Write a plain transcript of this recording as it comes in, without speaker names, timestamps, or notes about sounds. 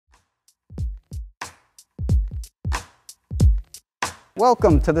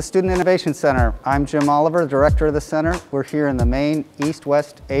Welcome to the Student Innovation Center. I'm Jim Oliver, Director of the Center. We're here in the main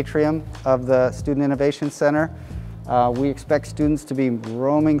east-west atrium of the Student Innovation Center. We expect students to be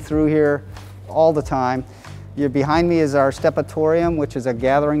roaming through here all the time. Behind me is our stepatorium, which is a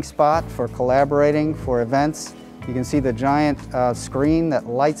gathering spot for collaborating, for events. You can see the giant screen that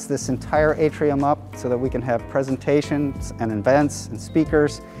lights this entire atrium up so that we can have presentations and events and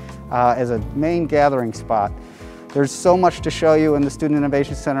speakers as a main gathering spot. There's so much to show you in the Student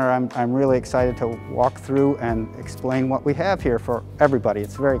Innovation Center. I'm really excited to walk through and explain what we have here for everybody.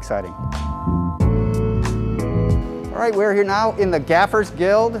 It's very exciting. All right, we're here now in the Gaffers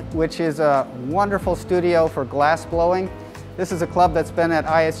Guild, which is a wonderful studio for glass blowing. This is a club that's been at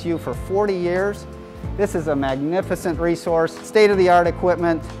ISU for 40 years. This is a magnificent resource, state-of-the-art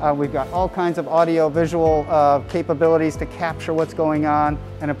equipment. We've got all kinds of audio-visual capabilities to capture what's going on,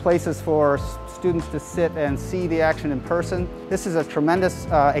 and places for students to sit and see the action in person. This is a tremendous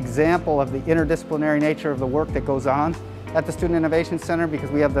example of the interdisciplinary nature of the work that goes on at the Student Innovation Center, because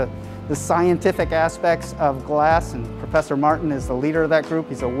we have the scientific aspects of glass, and Professor Martin is the leader of that group.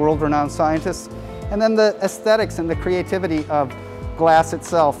 He's a world-renowned scientist. And then the aesthetics and the creativity of glass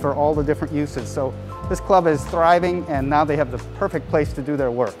itself for all the different uses. So this club is thriving, and now they have the perfect place to do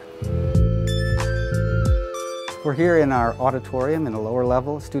their work. We're here in our auditorium in the lower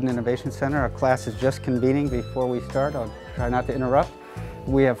level, Student Innovation Center. Our class is just convening before we start. I'll try not to interrupt.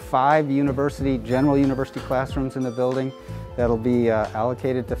 We have 5 general university classrooms in the building that'll be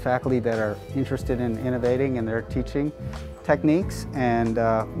allocated to faculty that are interested in innovating in their teaching techniques. And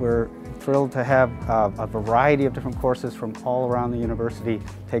we're thrilled to have a variety of different courses from all around the university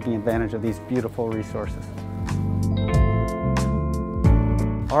taking advantage of these beautiful resources.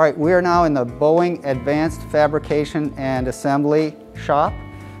 All right, we are now in the Boeing Advanced Fabrication and Assembly shop.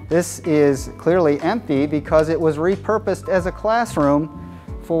 This is clearly empty because it was repurposed as a classroom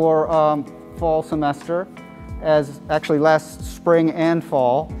for fall semester, actually last spring and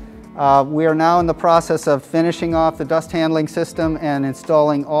fall. We are now in the process of finishing off the dust handling system and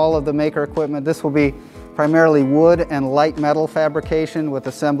installing all of the maker equipment. This will be primarily wood and light metal fabrication with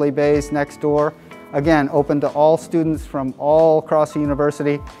assembly bays next door. Again, open to all students from all across the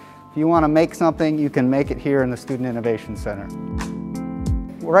university. If you want to make something, you can make it here in the Student Innovation Center.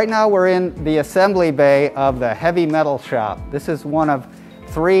 Right now we're in the assembly bay of the heavy metal shop. This is one of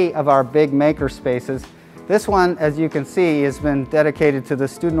 3 of our big maker spaces. This one, as you can see, has been dedicated to the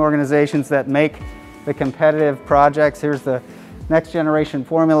student organizations that make the competitive projects. Here's the Next Generation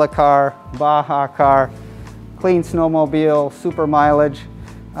Formula Car, Baja Car, Clean Snowmobile, Super Mileage.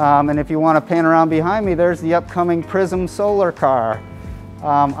 And if you want to pan around behind me, there's the upcoming Prism Solar Car.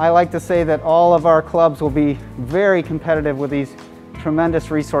 I like to say that all of our clubs will be very competitive with these tremendous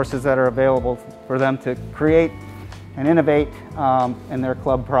resources that are available for them to create and innovate in their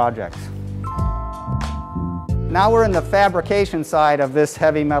club projects. Now we're in the fabrication side of this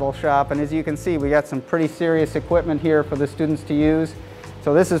heavy metal shop, and as you can see, we got some pretty serious equipment here for the students to use.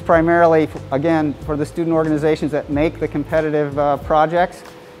 So this is primarily, again, for the student organizations that make the competitive projects.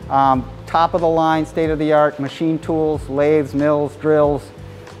 Top of the line, state-of-the-art machine tools, lathes, mills, drills,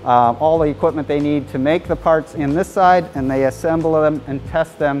 all the equipment they need to make the parts in this side, and they assemble them and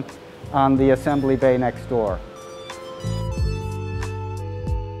test them on the assembly bay next door.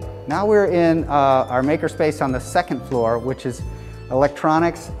 Now we're in our makerspace on the 2nd floor, which is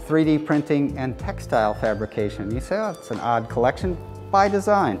electronics, 3D printing, and textile fabrication. You say, oh, it's an odd collection. By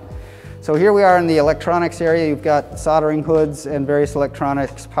design. So here we are in the electronics area. You've got soldering hoods and various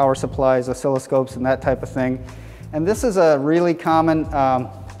electronics, power supplies, oscilloscopes, and that type of thing. And this is a really common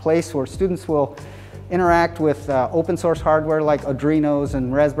place where students will interact with open source hardware like Arduinos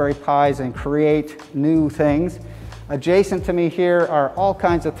and Raspberry Pis and create new things. Adjacent to me here are all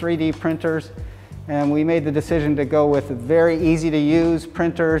kinds of 3D printers, and we made the decision to go with very easy to use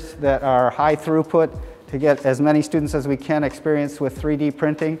printers that are high throughput to get as many students as we can experience with 3D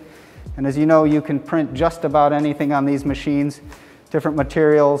printing. And as you know, you can print just about anything on these machines, different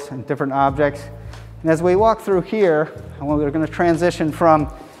materials and different objects. And as we walk through here, we're going to transition from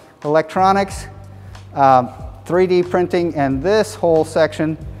electronics, 3D printing, and this whole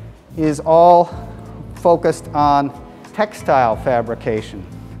section is all focused on textile fabrication.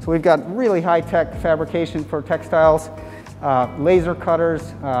 So we've got really high-tech fabrication for textiles, laser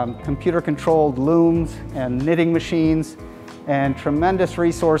cutters, computer-controlled looms and knitting machines, and tremendous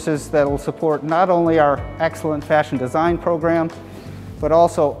resources that will support not only our excellent fashion design program, but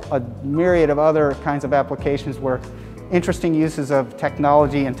also a myriad of other kinds of applications where interesting uses of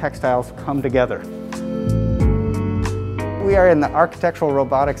technology and textiles come together. We are in the Architectural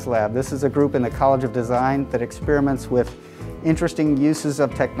Robotics Lab. This is a group in the College of Design that experiments with interesting uses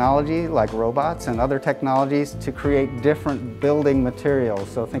of technology like robots and other technologies to create different building materials.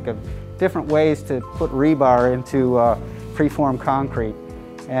 So think of different ways to put rebar into preformed concrete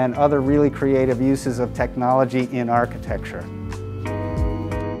and other really creative uses of technology in architecture.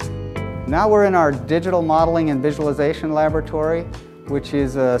 Now we're in our digital modeling and visualization laboratory, which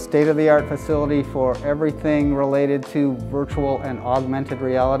is a state-of-the-art facility for everything related to virtual and augmented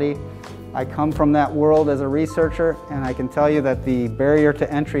reality. I come from that world as a researcher, and I can tell you that the barrier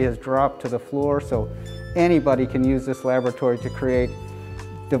to entry has dropped to the floor, so anybody can use this laboratory to create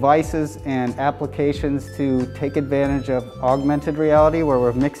devices and applications to take advantage of augmented reality, where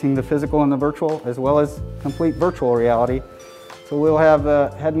we're mixing the physical and the virtual, as well as complete virtual reality. So we'll have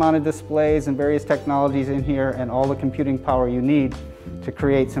head-mounted displays and various technologies in here and all the computing power you need to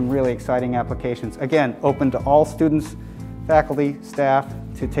create some really exciting applications. Again, open to all students, faculty, staff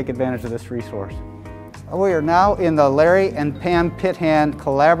to take advantage of this resource. We are now in the Larry and Pam Pithan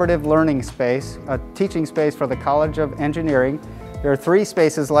Collaborative Learning Space, a teaching space for the College of Engineering. There are 3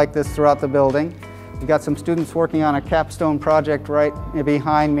 spaces like this throughout the building. We've got some students working on a capstone project right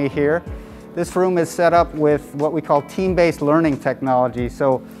behind me here. This room is set up with what we call team-based learning technology.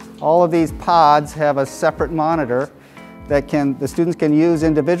 So all of these pods have a separate monitor that the students can use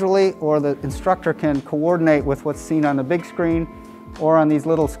individually, or the instructor can coordinate with what's seen on the big screen or on these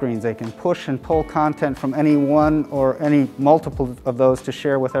little screens. They can push and pull content from any one or any multiple of those to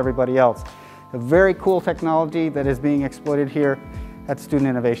share with everybody else. A very cool technology that is being exploited here at the Student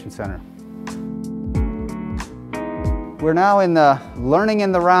Innovation Center. We're now in the Learning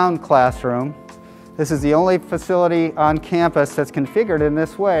in the Round classroom. This is the only facility on campus that's configured in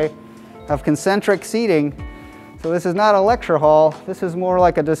this way, of concentric seating. So this is not a lecture hall, this is more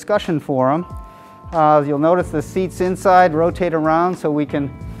like a discussion forum. You'll notice the seats inside rotate around so we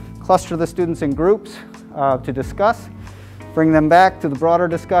can cluster the students in groups to discuss, bring them back to the broader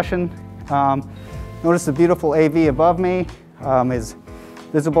discussion. Notice the beautiful AV above me is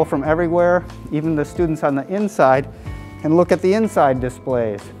visible from everywhere. Even the students on the inside can look at the inside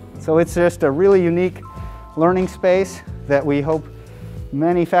displays. So it's just a really unique learning space that we hope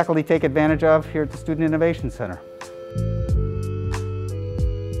many faculty take advantage of here at the Student Innovation Center.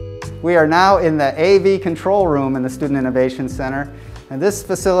 We are now in the AV control room in the Student Innovation Center, and this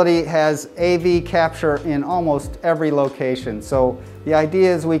facility has AV capture in almost every location. So the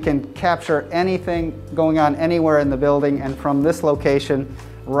idea is we can capture anything going on anywhere in the building, and from this location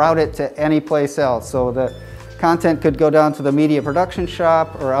route it to any place else. So the content could go down to the media production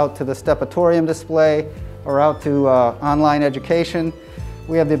shop, or out to the stepatorium display, or out to online education.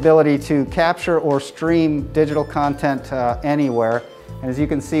 We have the ability to capture or stream digital content anywhere. And as you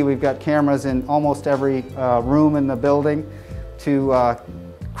can see, we've got cameras in almost every room in the building to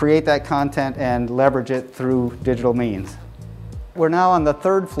create that content and leverage it through digital means. We're now on the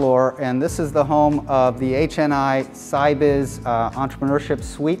 3rd floor, and this is the home of the HNI SciBiz Entrepreneurship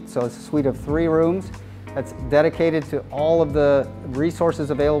Suite. So it's a suite of 3 rooms that's dedicated to all of the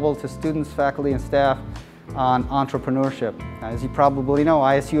resources available to students, faculty, and staff on entrepreneurship. As you probably know,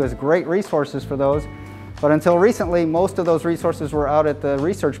 ISU has great resources for those, but until recently, most of those resources were out at the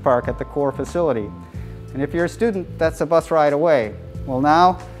research park at the core facility. And if you're a student, that's a bus ride away. Well,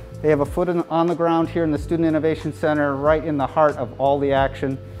 now they have a foot on the ground here in the Student Innovation Center, right in the heart of all the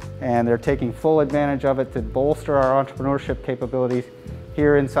action, and they're taking full advantage of it to bolster our entrepreneurship capabilities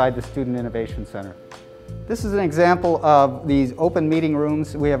here inside the Student Innovation Center. This is an example of these open meeting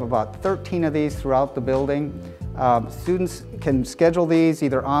rooms. We have about 13 of these throughout the building. Students can schedule these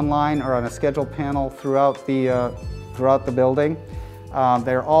either online or on a scheduled panel throughout the building.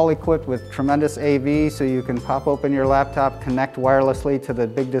 They're all equipped with tremendous AV, so you can pop open your laptop, connect wirelessly to the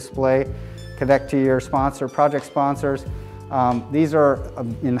big display, connect to your project sponsors. These are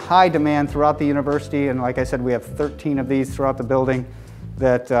in high demand throughout the university, and like I said, we have 13 of these throughout the building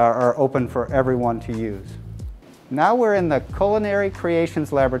that are open for everyone to use. Now we're in the Culinary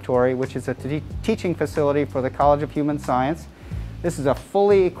Creations Laboratory, which is a teaching facility for the College of Human Science. This is a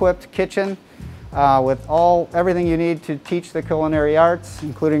fully equipped kitchen with everything you need to teach the culinary arts,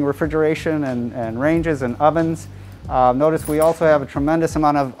 including refrigeration and ranges and ovens. Notice we also have a tremendous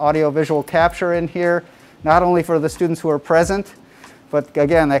amount of audio-visual capture in here, not only for the students who are present, but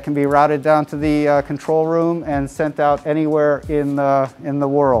again, that can be routed down to the control room and sent out anywhere in the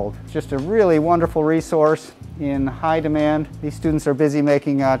world. It's just a really wonderful resource in high demand. These students are busy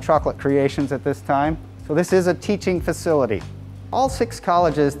making chocolate creations at this time. So this is a teaching facility. All 6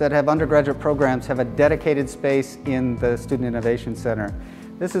 colleges that have undergraduate programs have a dedicated space in the Student Innovation Center.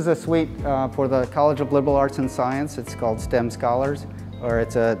 This is a suite for the College of Liberal Arts and Science. It's called STEM Scholars. or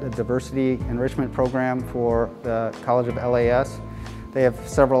it's a diversity enrichment program for the College of LAS. They have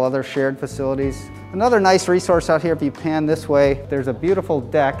several other shared facilities. Another nice resource out here, if you pan this way, there's a beautiful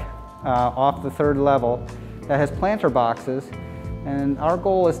deck off the 3rd level that has planter boxes. And our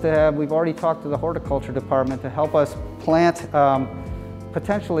goal is to have, we've already talked to the horticulture department to help us plant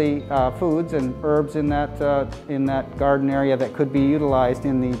potentially foods and herbs in that garden area that could be utilized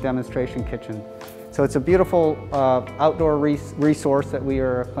in the demonstration kitchen. So it's a beautiful outdoor resource that we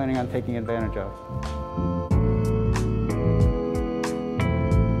are planning on taking advantage of.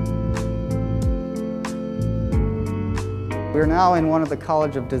 We're now in one of the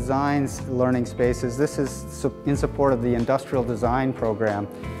College of Design's learning spaces. This is in support of the industrial design program,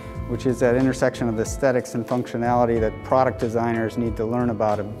 which is that intersection of aesthetics and functionality that product designers need to learn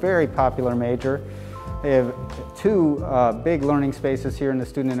about. A very popular major. They have 2 big learning spaces here in the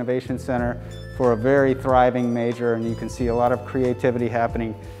Student Innovation Center for a very thriving major, and you can see a lot of creativity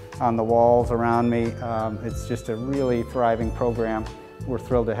happening on the walls around me. It's just a really thriving program. We're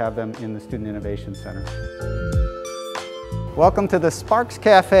thrilled to have them in the Student Innovation Center. Welcome to the Sparks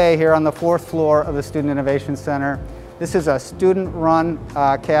Cafe here on the 4th floor of the Student Innovation Center. This is a student-run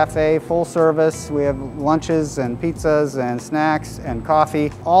cafe, full service. We have lunches and pizzas and snacks and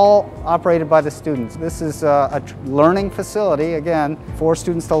coffee, all operated by the students. This is a learning facility, again, for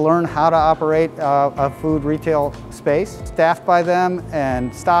students to learn how to operate a food retail space, staffed by them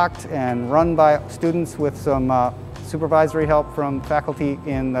and stocked and run by students with some supervisory help from faculty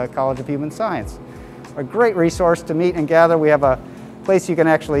in the College of Human Science. A great resource to meet and gather. We have a place you can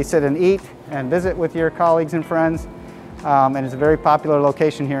actually sit and eat and visit with your colleagues and friends. And it's a very popular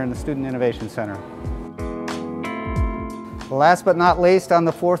location here in the Student Innovation Center. Last but not least, on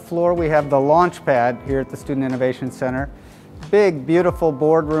the 4th floor, we have the launch pad here at the Student Innovation Center. Big, beautiful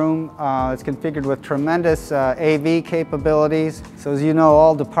boardroom. It's configured with tremendous AV capabilities. So as you know,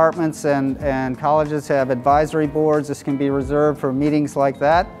 all departments and colleges have advisory boards. This can be reserved for meetings like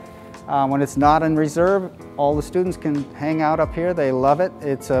that. When it's not in reserve, all the students can hang out up here. They love it.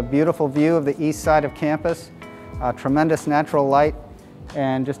 It's a beautiful view of the east side of campus, tremendous natural light,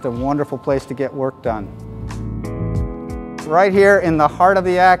 and just a wonderful place to get work done. Right here in the heart of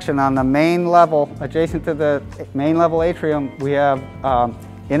the action on the main level, adjacent to the main level atrium, we have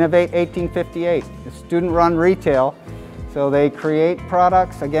Innovate 1858, a student-run retail. So they create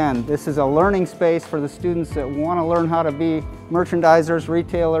products. Again, this is a learning space for the students that want to learn how to be merchandisers,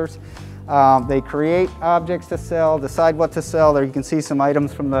 retailers. They create objects to sell, decide what to sell. There you can see some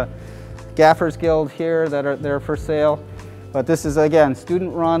items from the Gaffers Guild here that are there for sale. But this is, again,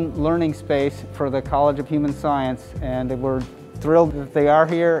 student-run learning space for the College of Human Science, and we're thrilled that they are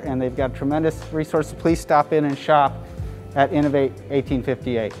here, and they've got tremendous resources. Please stop in and shop at Innovate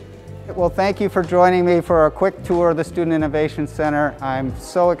 1858. Well, thank you for joining me for a quick tour of the Student Innovation Center. I'm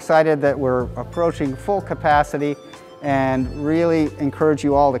so excited that we're approaching full capacity and really encourage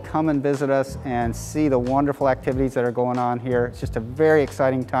you all to come and visit us and see the wonderful activities that are going on here. It's just a very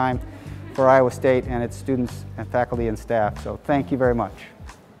exciting time for Iowa State and its students and faculty and staff. So thank you very much.